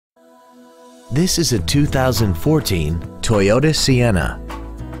This is a 2014 Toyota Sienna.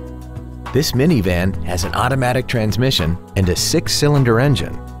 This minivan has an automatic transmission and a 6-cylinder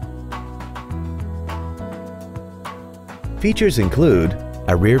engine. Features include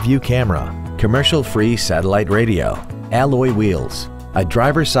a rear-view camera, commercial-free satellite radio, alloy wheels, a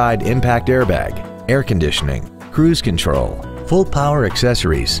driver's side impact airbag, air conditioning, cruise control, full power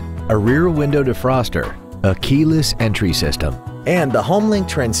accessories, a rear window defroster, a keyless entry system, and the HomeLink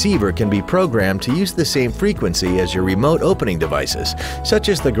transceiver can be programmed to use the same frequency as your remote opening devices, such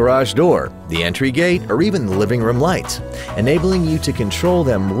as the garage door, the entry gate, or even the living room lights, enabling you to control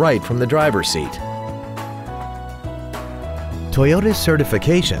them right from the driver's seat. Toyota's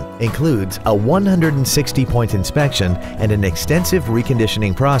certification includes a 160-point inspection and an extensive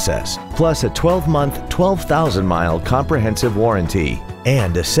reconditioning process, plus a 12-month, 12,000-mile comprehensive warranty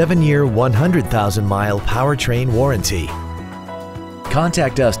and a 7-year, 100,000-mile powertrain warranty.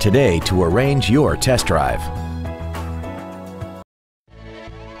 Contact us today to arrange your test drive.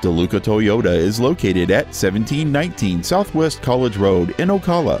 DeLuca Toyota is located at 1719 Southwest College Road in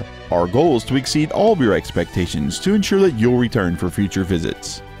Ocala. Our goal is to exceed all of your expectations to ensure that you'll return for future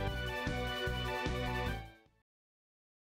visits.